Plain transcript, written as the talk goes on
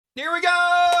Here we go!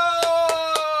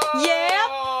 Yep.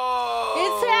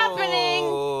 It's happening.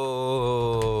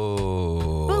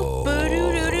 Boop,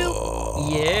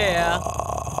 boo-doo-doo-doo. Yeah.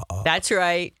 That's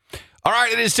right. All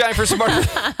right, it is time for some more.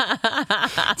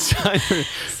 It's time for...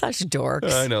 Such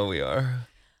dorks. I know we are.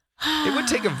 It would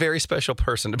take a very special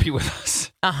person to be with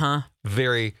us. Uh-huh.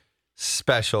 Very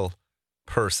special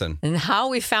person. And how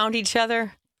we found each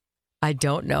other, I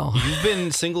don't know. You've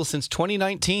been single since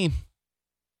 2019.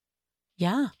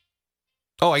 Yeah.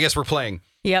 Oh, I guess we're playing.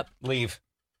 Yep. Leave.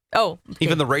 Oh. Okay.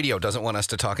 Even the radio doesn't want us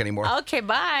to talk anymore. Okay,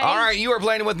 bye. All right, you are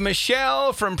playing with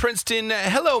Michelle from Princeton.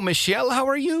 Hello, Michelle. How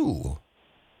are you?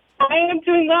 I am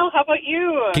doing well. How about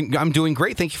you? I'm doing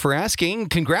great. Thank you for asking.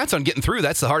 Congrats on getting through.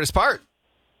 That's the hardest part.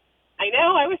 I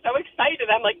know. I was so excited.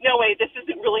 I'm like, no way, this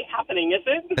isn't really happening, is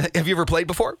it? Have you ever played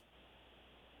before?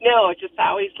 No, just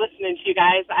always listening to you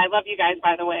guys. I love you guys,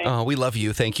 by the way. Oh, we love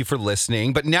you. Thank you for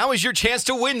listening. But now is your chance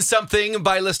to win something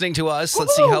by listening to us.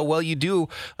 Let's see how well you do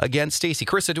against Staci.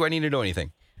 Carissa, do I need to know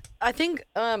anything? I think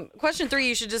question 3,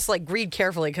 you should just read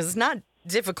carefully because it's not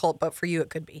difficult, but for you it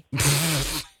could be.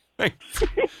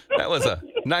 That was a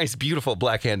nice, beautiful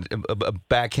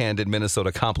backhanded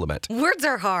Minnesota compliment. Words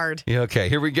are hard. Yeah, okay,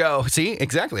 here we go. See,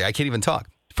 exactly. I can't even talk.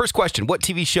 First question. What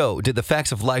TV show did The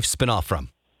Facts of Life spin off from?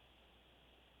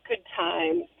 Good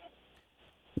times.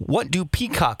 What do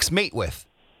peacocks mate with?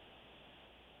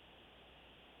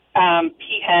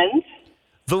 Peahens.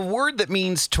 The word that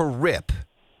means to rip.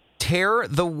 Tear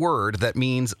the word that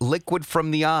means liquid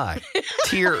from the eye.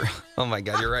 Tear. Oh my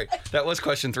God, you're right. That was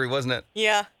question 3, wasn't it?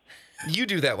 Yeah. You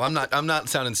do that. Well, I'm not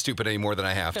sounding stupid any more than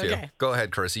I have to. Okay. Go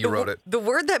ahead, Carissa. You wrote it. The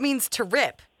word that means to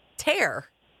rip, tear,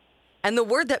 and the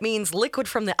word that means liquid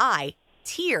from the eye,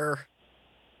 tear,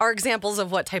 are examples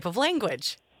of what type of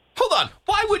language? Hold on.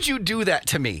 Why would you do that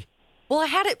to me? Well, I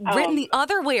had it written the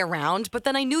other way around, but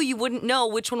then I knew you wouldn't know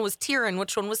which one was tear and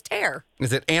which one was tear.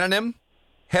 Is it anonym,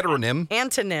 heteronym,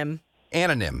 Antonym.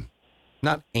 anonym?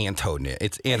 Not antonym.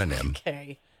 It's anonym.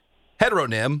 Okay.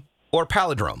 Heteronym or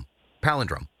palindrome?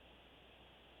 Palindrome.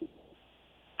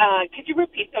 Could you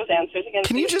repeat those answers again?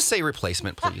 Can you please? just say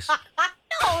replacement, please?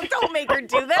 No, don't make her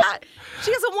do that.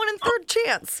 She has a 1 1/3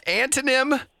 chance.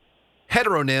 Antonym,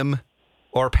 heteronym,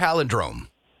 or palindrome?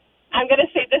 I'm going to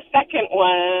say the second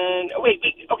one. Wait.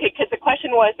 Okay, because the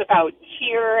question was about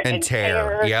tear and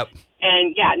tear. Yep.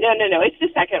 And yeah, no. It's the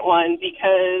second one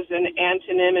because an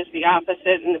antonym is the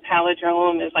opposite and the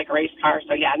palindrome is like a race car.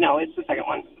 So yeah, no, it's the second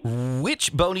one.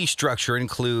 Which bony structure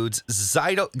includes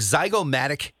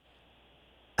zygomatic?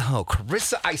 Oh,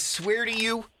 Carissa, I swear to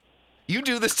you, you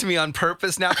do this to me on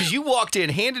purpose now because you walked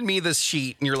in, handed me this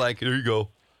sheet, and you're like, here you go.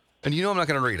 And you know I'm not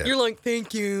going to read it. You're like,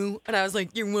 thank you. And I was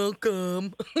like, you're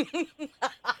welcome.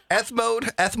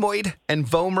 Ethmoid, and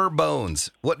vomer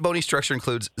bones. What bony structure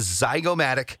includes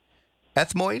zygomatic,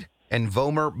 ethmoid, and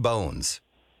vomer bones?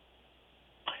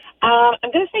 I'm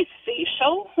going to say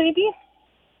facial, maybe.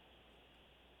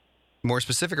 More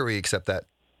specific, or we accept that,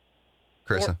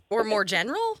 Carissa? Or more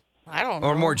general? I don't know.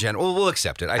 Or more general. Well, we'll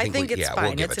accept it. I think it's fine.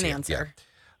 We'll give It's it an to you. answer.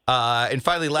 Yeah. And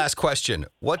finally, last question.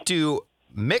 What do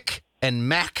Mick and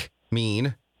Mac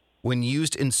mean when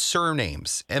used in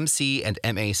surnames, MC and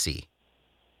MAC?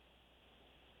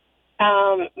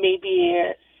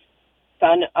 Maybe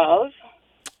son of.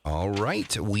 All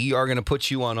right. We are going to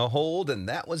put you on a hold, and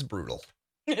that was brutal.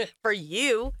 For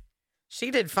you,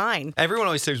 she did fine. Everyone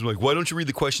always says, like, why don't you read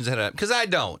the questions ahead of time? Because I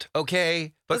don't,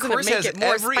 okay? But Doesn't it Chris make has it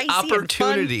more every spicy and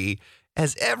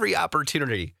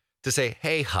opportunity to say,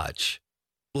 hey, Hutch,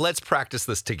 let's practice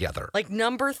this together. Like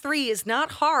number 3 is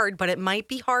not hard, but it might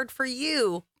be hard for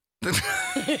you.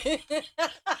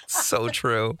 So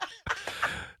true.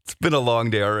 It's been a long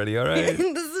day already, all right?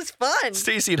 This is fun.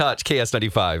 Staci and Hutch,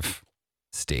 KS95.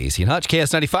 Staci and Hutch,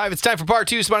 KS95. It's time for part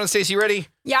 2. Smart and Staci, ready?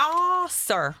 Yeah,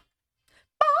 sir.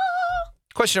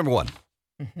 Question number 1.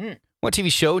 Mm-hmm. What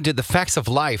TV show did The Facts of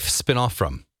Life spin off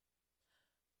from?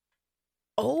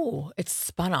 Oh, it's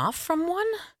spun off from one?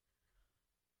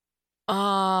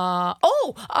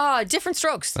 Different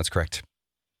Strokes. That's correct.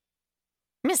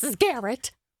 Mrs.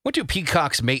 Garrett. What do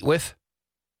peacocks mate with?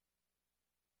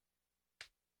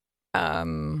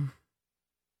 Other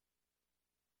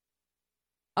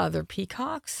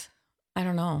peacocks? I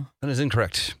don't know. That is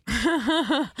incorrect.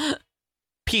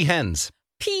 Peahens.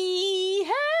 Peahens.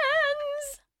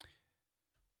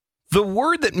 The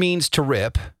word that means to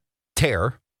rip,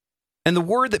 tear, and the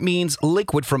word that means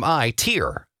liquid from eye,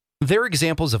 tear. They're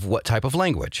examples of what type of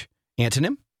language?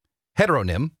 Antonym,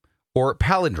 heteronym, or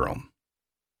palindrome?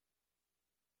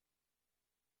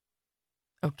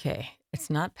 Okay, it's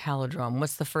not palindrome.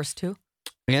 What's the first 2?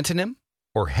 Antonym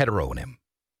or heteronym?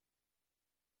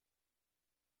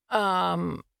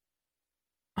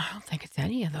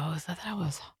 any of those. I thought it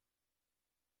was.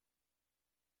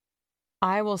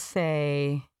 I will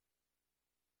say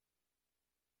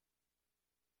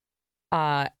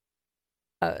the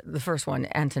first one,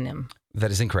 antonym.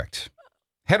 That is incorrect.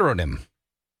 Heteronym.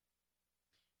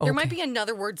 There might be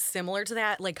another word similar to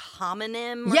that, like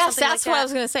homonym. Or Yes, something that's like what that. I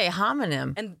was going to say.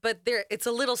 Homonym. But it's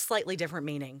a little slightly different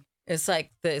meaning. It's like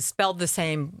it's spelled the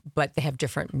same, but they have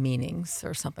different meanings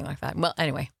or something like that. Well,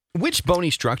 anyway. Which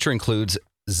bony structure includes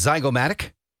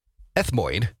zygomatic,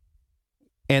 ethmoid,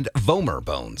 and vomer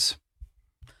bones?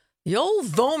 The old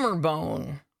vomer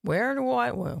bone. Where do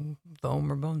I? Well,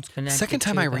 vomer bones connected. Second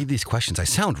time I read these questions, I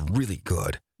sound really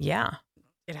good. Yeah.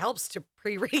 It helps to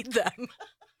pre-read them.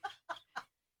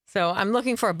 So I'm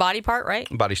looking for a body part, right?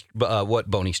 What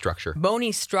bony structure?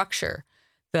 Bony structure.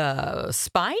 The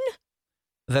spine?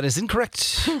 That is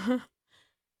incorrect.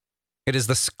 It is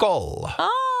the skull.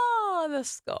 Oh, the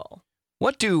skull.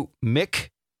 What do Mick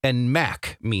and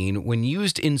Mac mean when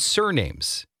used in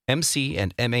surnames? MC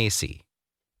and MAC.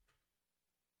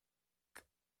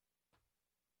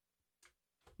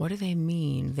 What do they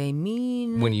mean? They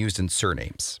mean When used in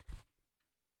surnames.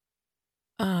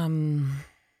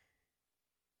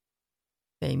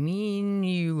 They mean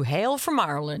you hail from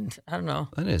Ireland. I don't know.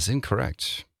 That is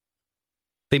incorrect.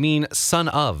 They mean son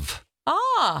of.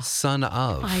 Ah. Son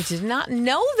of. I did not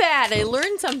know that. I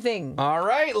learned something. All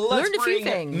right, let's Learned a few bring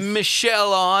things.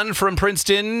 Michelle on from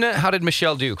Princeton. How did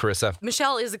Michelle do, Carissa?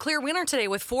 Michelle is a clear winner today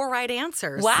with 4 right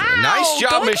answers. Wow. Nice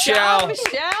job, Good Michelle. job,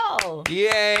 Michelle.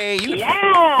 Yay. You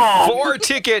Yeah. 4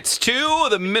 tickets to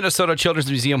the Minnesota Children's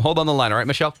Museum. Hold on the line, all right,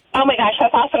 Michelle? Oh my gosh,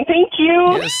 that's awesome. Thank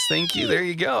you. Yes, thank you. There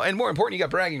you go. And more important, you got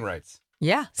bragging rights.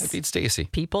 Yes. That beats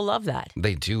Staci. People love that.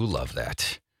 They do love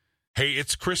that. Hey,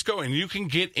 it's Crisco, and you can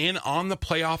get in on the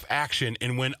playoff action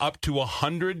and win up to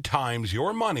 100 times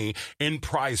your money in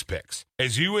Prize Picks.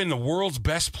 As you and the world's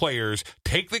best players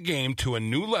take the game to a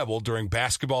new level during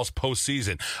basketball's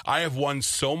postseason. I have won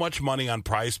so much money on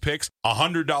Prize Picks,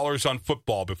 $100 on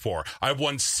football before. I've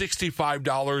won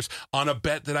 $65 on a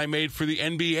bet that I made for the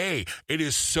NBA. It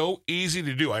is so easy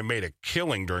to do. I made a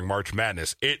killing during March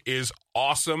Madness. It is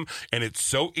awesome, and it's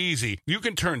so easy. You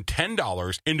can turn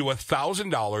 $10 into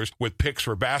 $1,000 with picks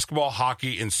for basketball,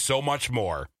 hockey, and so much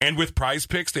more. And with Prize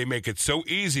Picks, they make it so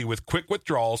easy with quick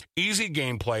withdrawals, easy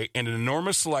gameplay, and an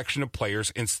enormous selection of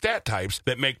players and stat types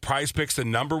that make Prize Picks the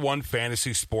 #1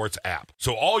 fantasy sports app.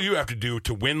 So all you have to do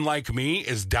to win like me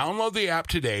is download the app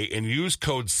today and use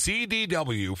code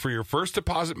CDW for your first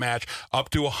deposit match up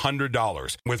to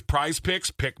 $100. With Prize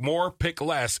Picks, pick more, pick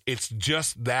less. It's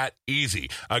just that easy.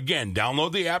 Again,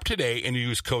 download the app today and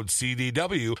use code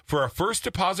CDW for a first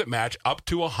deposit match up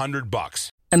to $100.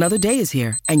 Another day is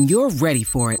here, and you're ready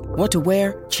for it. What to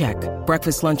wear? Check.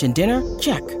 Breakfast, lunch, and dinner?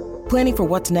 Check. Planning for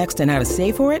what's next and how to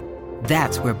save for it?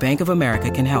 That's where Bank of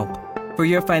America can help. For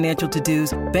your financial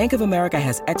to-dos, Bank of America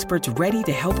has experts ready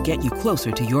to help get you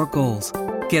closer to your goals.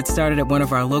 Get started at one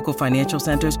of our local financial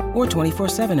centers or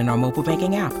 24/7 in our mobile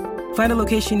banking app. Find a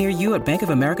location near you at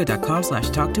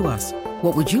bankofamerica.com/talktous.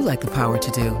 What would you like the power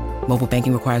to do? Mobile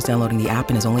banking requires downloading the app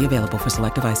and is only available for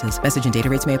select devices. Message and data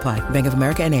rates may apply. Bank of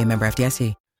America NA, member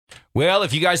FDIC. Well,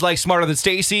 if you guys like Smarter Than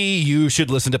Staci, you should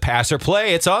listen to Pass or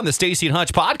Play. It's on the Staci and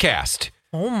Hutch podcast.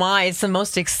 Oh my, it's the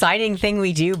most exciting thing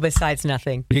we do besides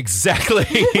nothing. Exactly.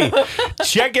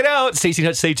 Check it out. Staci and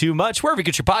Hutch Say Too Much, wherever you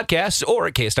get your podcasts or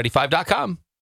at KS95.com.